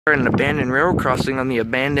An abandoned railroad crossing on the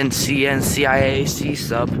abandoned CIAC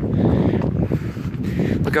sub.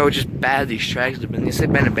 Look how just bad these tracks have been. These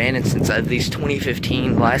have been abandoned since at least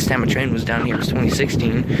 2015. The last time a train was down here was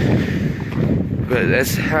 2016. But there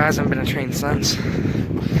hasn't been a train since.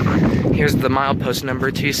 Here's the milepost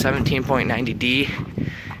number 217.90D.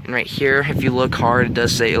 And right here, if you look hard, it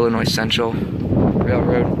does say Illinois Central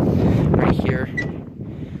Railroad. Right here.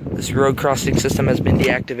 This road crossing system has been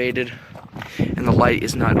deactivated. And the light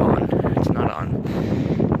is not on. It's not on.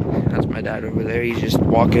 That's my dad over there. He's just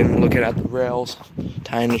walking, looking at the rails,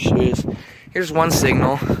 tying his shoes. Here's one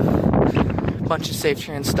signal. Bunch of safe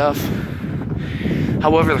train stuff.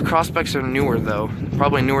 However, the crossbacks are newer though.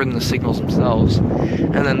 Probably newer than the signals themselves.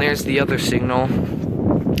 And then there's the other signal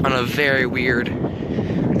on a very weird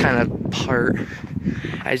kind of part.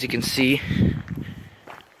 As you can see,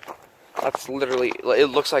 that's literally, it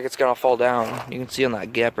looks like it's gonna fall down. You can see on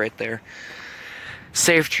that gap right there.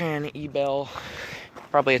 Safe Tran, E-Bell,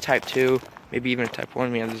 probably a Type 2, maybe even a Type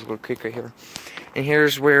 1. We have this little creek right here. And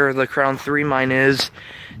here's where the Crown 3 mine is.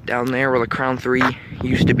 Down there where the Crown 3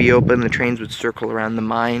 used to be open, the trains would circle around the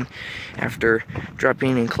mine. After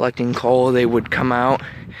dropping and collecting coal, they would come out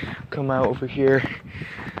over here,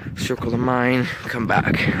 circle the mine, come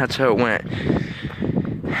back. That's how it went.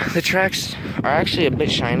 The tracks are actually a bit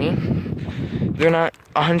shiny. They're not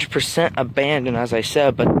 100% abandoned, as I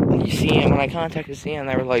said, but you see, when I contacted CN,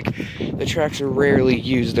 they were like, the tracks are rarely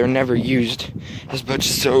used. They're never used as much,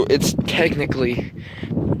 so it's technically,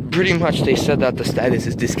 pretty much they said that the status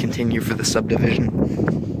is discontinued for the subdivision.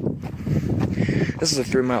 This is a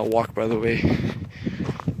 3-mile walk, by the way.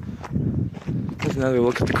 Here's another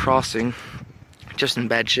look at the crossing. Just in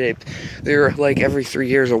bad shape. There, like every 3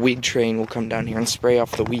 years, a weed train will come down here and spray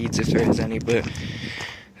off the weeds if there is any, but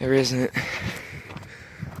there isn't.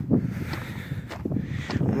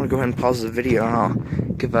 I'm gonna go ahead and pause the video and I'll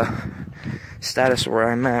give a status where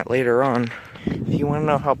I'm at later on. If you want to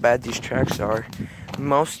know how bad these tracks are,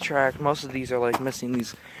 most of these are like missing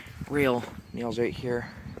these rail nails right here.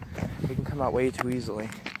 They can come out way too easily.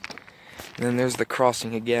 And then there's the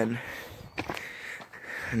crossing again.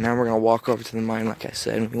 And now we're gonna walk over to the mine, like I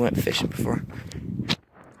said. We went fishing before.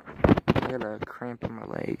 I got a cramp in my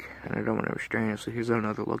leg, and I don't want to restrain it. So here's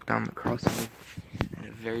another look down the crossing, and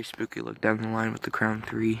a very spooky look down the line with the Crown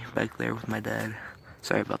 3 back there with my dad.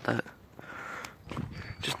 Sorry about that.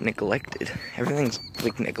 Just neglected. Everything's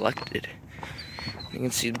like neglected. You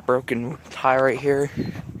can see the broken tire right here.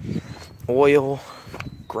 Oil,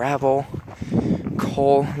 gravel,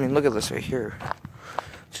 coal. I mean, look at this right here.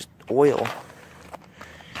 Just oil.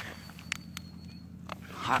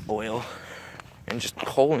 Hot oil and just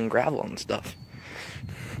coal and gravel and stuff.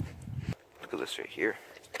 Look at this right here,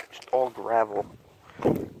 just all gravel. I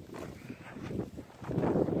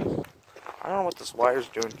don't know what this wire's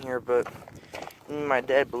doing here, but me and my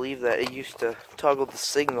dad believe that it used to toggle the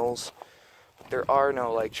signals. There are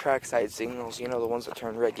no like trackside signals, you know, the ones that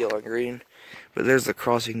turn red, yellow, green. But there's the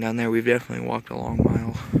crossing down there. We've definitely walked a long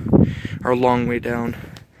mile, or a long way down.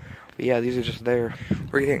 But yeah, these are just there.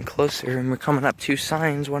 We're getting closer, and we're coming up 2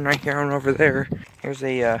 signs, one right here and over there. Here's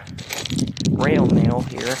a rail nail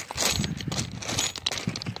here.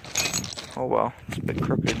 Oh well, it's a bit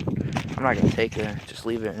crooked. I'm not gonna take it, just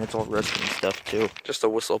leave it, and it's all rusty and stuff too. Just a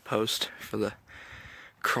whistle post for the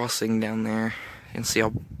crossing down there. You can see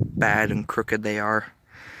how bad and crooked they are.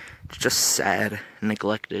 It's just sad and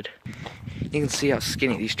neglected. You can see how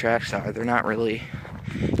skinny these tracks are. They're not really,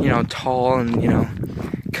 you know, tall and, you know,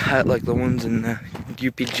 cut like the ones in the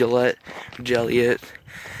UP Gillette, Joliet.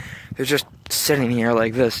 They're just sitting here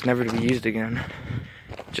like this, never to be used again.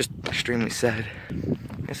 Just extremely sad.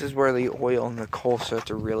 This is where the oil and the coal start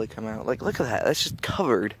to really come out. Like, look at that, that's just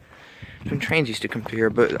covered. When trains used to come through here,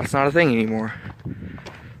 but that's not a thing anymore.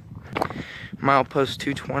 Milepost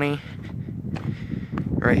 220,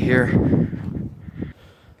 right here.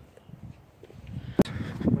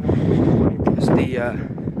 Here's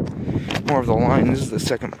the, more of the line. This is the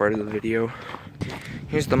second part of the video.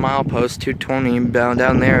 Here's the milepost 220,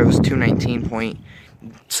 down there it was 219 point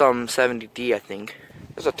some 70D, I think.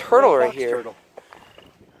 There's a turtle right here. Turtle.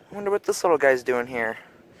 I wonder what this little guy's doing here.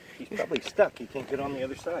 He's probably stuck. He can't get on the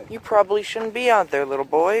other side. You probably shouldn't be out there, little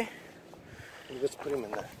boy. Let's put him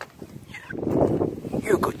in there.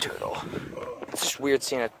 You're a good turtle. It's just weird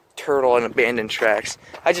seeing a turtle in abandoned tracks.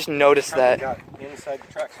 I just noticed that. Got inside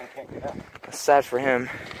the tracks and can't get out. That's sad for him.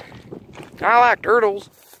 I like turtles.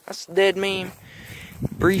 That's a dead meme.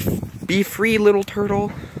 Be free, little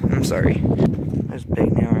turtle. I'm sorry. There's a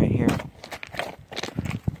big nail right here.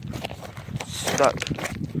 Stuck.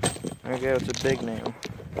 There we go, it's a big nail.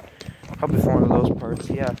 Probably for one of those parts,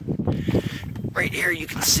 yeah. right here you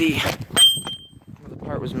can see where the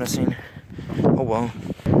part was missing. Oh well,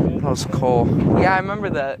 that was coal. Yeah, I remember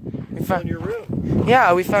that. We found your room.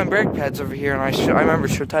 Yeah, we found brake pads over here, and I remember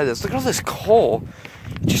should tie this. Look at all this coal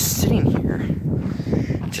just sitting here.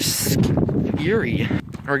 Just eerie.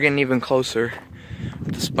 We're getting even closer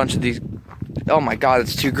with this bunch of these. Oh my God,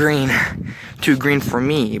 it's too green. Too green for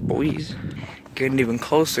me, boys. Getting even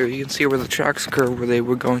closer. You can see where the tracks curve where they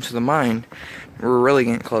were going to the mine. We're really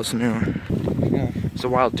getting close now. There's a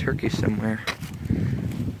wild turkey somewhere.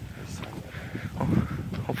 Oh,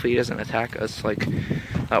 hopefully he doesn't attack us like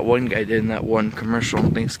that one guy did in that one commercial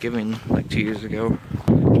on Thanksgiving like 2 years ago.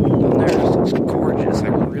 Down there, it's gorgeous,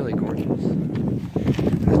 like really gorgeous.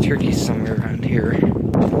 The turkey's somewhere around here.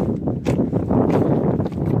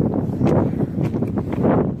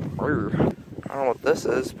 I don't know what this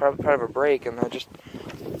is. Probably part of a break, and they're just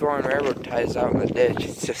throwing railroad ties out in the ditch.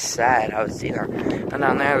 It's just sad how it's, you know. And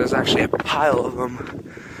down there, there's actually a pile of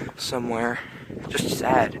them somewhere. Just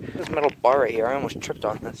sad. This metal bar right here, I almost tripped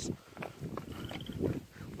on this.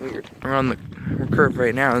 Weird. We're on the curve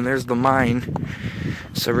right now, and there's the mine.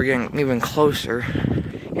 So we're getting even closer.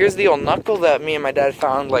 Here's the old knuckle that me and my dad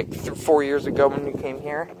found like 4 years ago when we came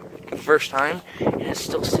here for the first time. And it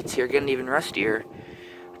still sits here, getting even rustier.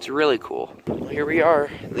 It's really cool. Well, here we are,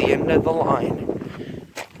 the end of the line.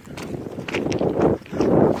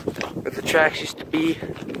 Where the tracks used to be,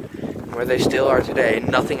 and where they still are today.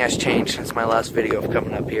 Nothing has changed since my last video of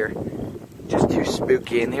coming up here. Just too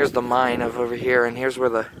spooky. And here's the mine of over here, and here's where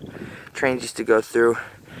the trains used to go through.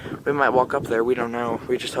 We might walk up there, we don't know.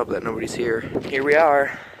 We just hope that nobody's here. Here we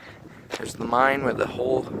are. There's the mine where the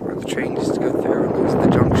train used to go through, and there's the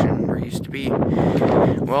junction where it used to be.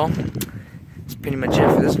 Well, that's pretty much it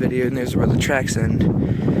for this video, and there's where the tracks end.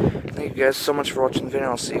 Thank you guys so much for watching the video.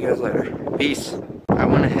 I'll see you guys later. Peace. I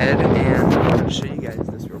went ahead and I'm going to show you guys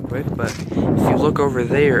this real quick, but if you look over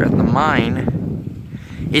there at the mine,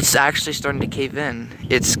 it's actually starting to cave in.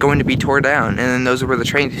 It's going to be tore down, and then those are where the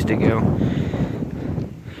trains used to go.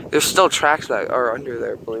 There's still tracks that are under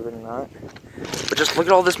there, believe it or not. But just look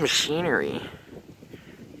at all this machinery.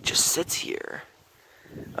 It just sits here.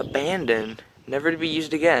 Abandoned. Never to be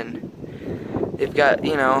used again. They've got,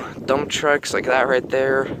 you know, dump trucks like that right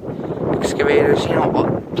there. Excavators, you know,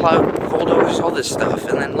 plow, bulldozers, all this stuff.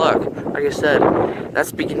 And then look, like I said,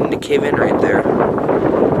 that's beginning to cave in right there.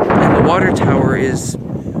 And the water tower is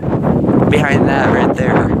behind that right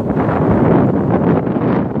there.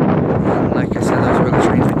 And like I said, those are where the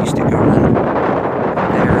trains used to go in.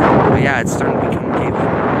 Right there. But yeah, it's starting to become cave in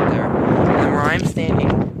right there. And where I'm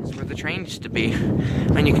standing is where the train used to be.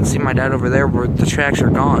 And you can see my dad over there where the tracks are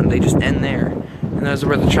gone. They just end there. And those are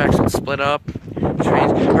where the tracks would split up.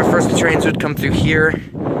 First the trains would come through here,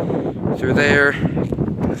 through there,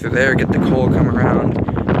 get the coal, come around,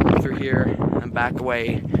 through here, and back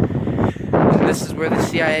away. And this is where the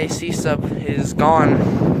CIMIC sub is gone.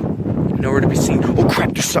 Nowhere to be seen. Oh crap,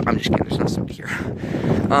 I'm just kidding, there's not somebody here.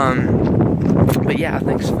 But yeah,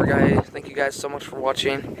 thank you guys so much for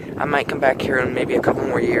watching. I might come back here in maybe a couple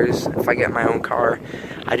more years if I get my own car.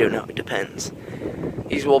 I don't know, it depends.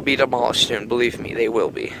 These will be demolished soon, believe me, they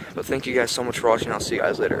will be. But thank you guys so much for watching. I'll see you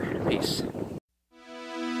guys later. Peace.